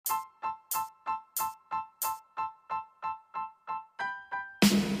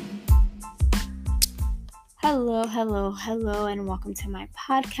Hello, and welcome to my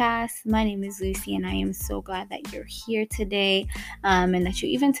podcast. My name is Lucy, and I am so glad that you're here today and that you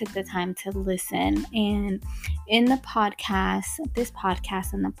even took the time to listen. And in this podcast and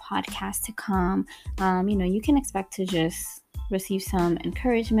the podcast to come, you can expect to just receive some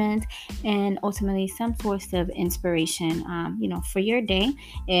encouragement and ultimately some source of inspiration, for your day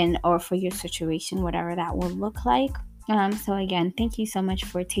or for your situation, whatever that will look like. So again, thank you so much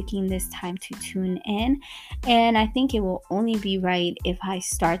for taking this time to tune in. And I think it will only be right if I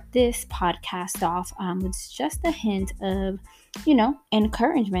start this podcast off with just a hint of,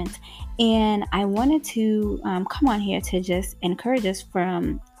 encouragement. And I wanted to come on here to just encourage us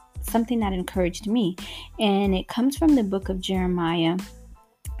from something that encouraged me. And it comes from the book of Jeremiah.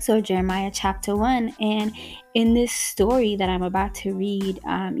 So Jeremiah chapter 1, and in this story that I'm about to read,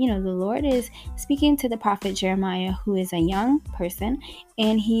 the Lord is speaking to the prophet Jeremiah, who is a young person,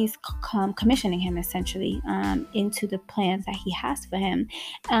 and he's commissioning him essentially into the plans that he has for him.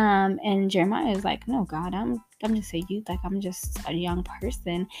 And Jeremiah is like, no, God, I'm just a youth, like I'm just a young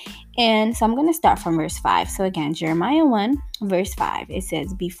person. And so I'm going to start from verse 5. So again, Jeremiah 1, verse 5, it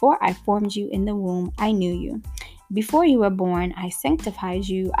says, "Before I formed you in the womb, I knew you. Before you were born, I sanctified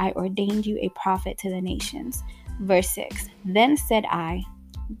you. I ordained you a prophet to the nations." Verse 6, "Then said I,"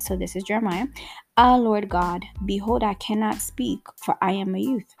 so this is Jeremiah, "Ah, Lord God, behold, I cannot speak, for I am a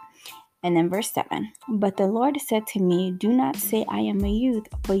youth." And then verse 7, "But the Lord said to me, do not say I am a youth,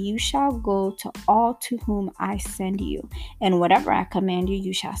 for you shall go to all to whom I send you, and whatever I command you,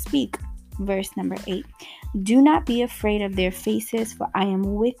 you shall speak." Verse number 8, "Do not be afraid of their faces, for I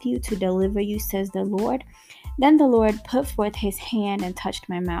am with you to deliver you, says the Lord." Then the Lord put forth his hand and touched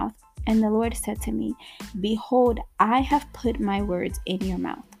my mouth. And the Lord said to me, "Behold, I have put my words in your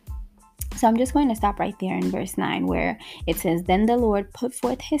mouth." So I'm just going to stop right there in verse 9 where it says, "Then the Lord put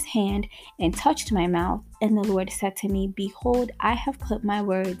forth his hand and touched my mouth. And the Lord said to me, Behold, I have put my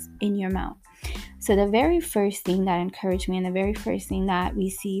words in your mouth." So the very first thing that encouraged me and the very first thing that we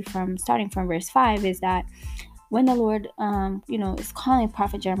see from starting from verse 5 is that when the Lord, is calling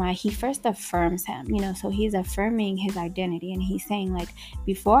Prophet Jeremiah, he first affirms him, so he's affirming his identity. And he's saying, like,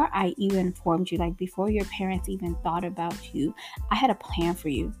 before I even formed you, like before your parents even thought about you, I had a plan for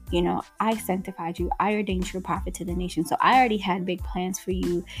you. I sanctified you. I ordained you a prophet to the nation. So I already had big plans for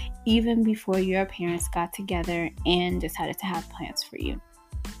you even before your parents got together and decided to have plans for you.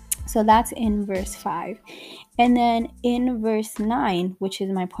 So that's in verse 5. And then in verse 9, which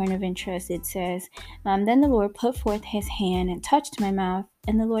is my point of interest, it says, "Then the Lord put forth his hand and touched my mouth.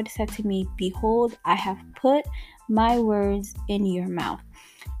 And the Lord said to me, Behold, I have put my words in your mouth."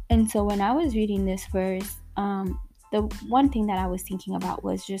 And so when I was reading this verse, the one thing that I was thinking about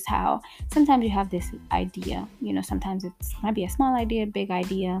was just how sometimes you have this idea, sometimes it might be a small idea, big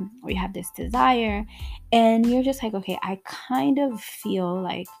idea, or you have this desire, and you're just like, okay, I kind of feel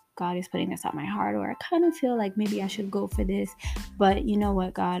like God is putting this on my heart, or I kind of feel like maybe I should go for this. But you know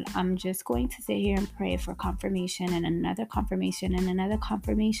what, God, I'm just going to sit here and pray for confirmation and another confirmation and another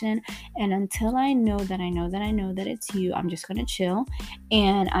confirmation. And until I know that it's you, I'm just going to chill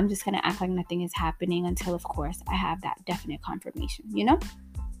and I'm just going to act like nothing is happening until, of course, I have that definite confirmation,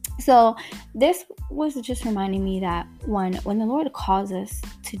 So this was just reminding me that when the Lord calls us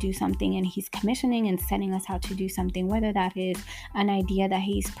to do something and he's commissioning and sending us out to do something, whether that is an idea that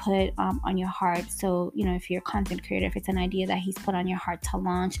he's put on your heart. So, if you're a content creator, if it's an idea that he's put on your heart to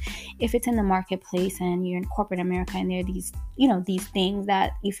launch, if it's in the marketplace and you're in corporate America and there are these, these things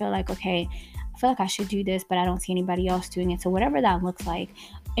that you feel like, okay, I feel like I should do this, but I don't see anybody else doing it. So whatever that looks like,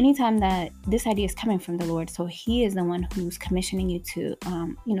 anytime that this idea is coming from the Lord, so he is the one who's commissioning you to,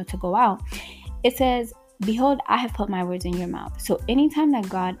 to go out. It says, "Behold, I have put my words in your mouth." So anytime that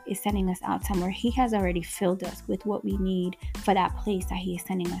God is sending us out somewhere, he has already filled us with what we need for that place that he is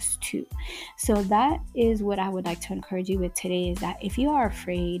sending us to. So that is what I would like to encourage you with today, is that if you are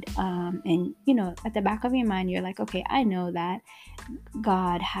afraid and, at the back of your mind, you're like, okay, I know that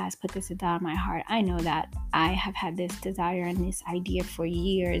God has put this down on my heart. I know that I have had this desire and this idea for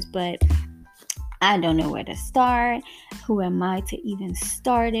years, but I don't know where to start. Who am I to even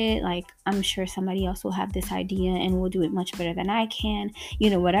start it? Like, I'm sure somebody else will have this idea and will do it much better than I can.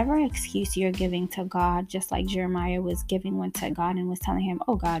 Whatever excuse you're giving to God, just like Jeremiah was giving one to God and was telling him,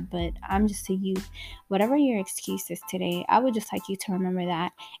 "Oh God, but I'm just a youth." Whatever your excuse is today, I would just like you to remember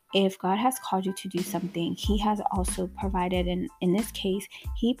that if God has called you to do something, he has also provided, and in this case,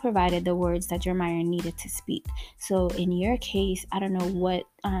 he provided the words that Jeremiah needed to speak. So in your case, I don't know what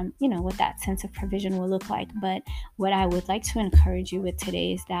what that sense of provision will look like, but what I would like to encourage you with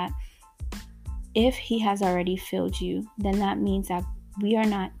today is that if he has already filled you, then that means that we are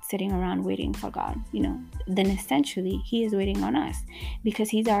not sitting around waiting for God, then essentially He is waiting on us, because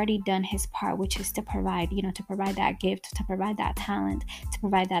He's already done His part, which is to provide, to provide that gift, to provide that talent, to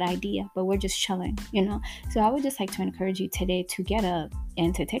provide that idea. But we're just chilling. So I would just like to encourage you today to get up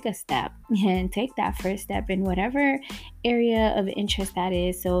and to take a step and take that first step in whatever area of interest that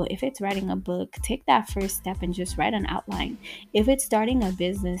is. So if it's writing a book, take that first step and just write an outline. If it's starting a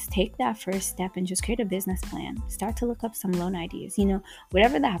business, take that first step and just create a business plan. Start to look up some loan ideas.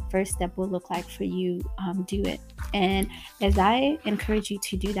 Whatever that first step will look like for you, do it. And as I encourage you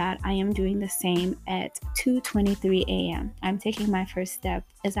to do that, I am doing the same at 2:23 a.m. I'm taking my first step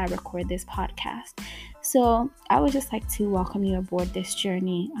as I record this podcast. So I would just like to welcome you aboard this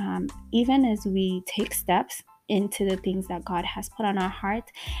journey, even as we take steps into the things that God has put on our heart,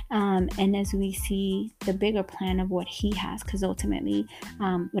 and as we see the bigger plan of what He has, because ultimately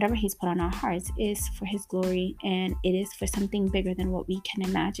whatever He's put on our hearts is for His glory, and it is for something bigger than what we can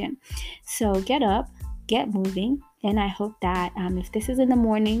imagine. So get up, get moving. And I hope that if this is in the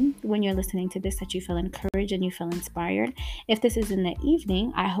morning when you're listening to this, that you feel encouraged and you feel inspired. If this is in the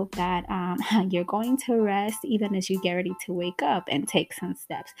evening, I hope that you're going to rest even as you get ready to wake up and take some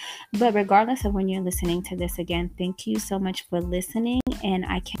steps. But regardless of when you're listening to this, again, thank you so much for listening. And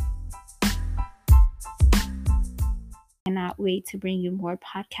I cannot wait to bring you more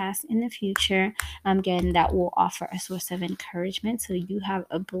podcasts in the future, again, that will offer a source of encouragement. So you have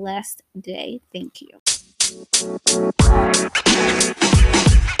a blessed day. Thank you.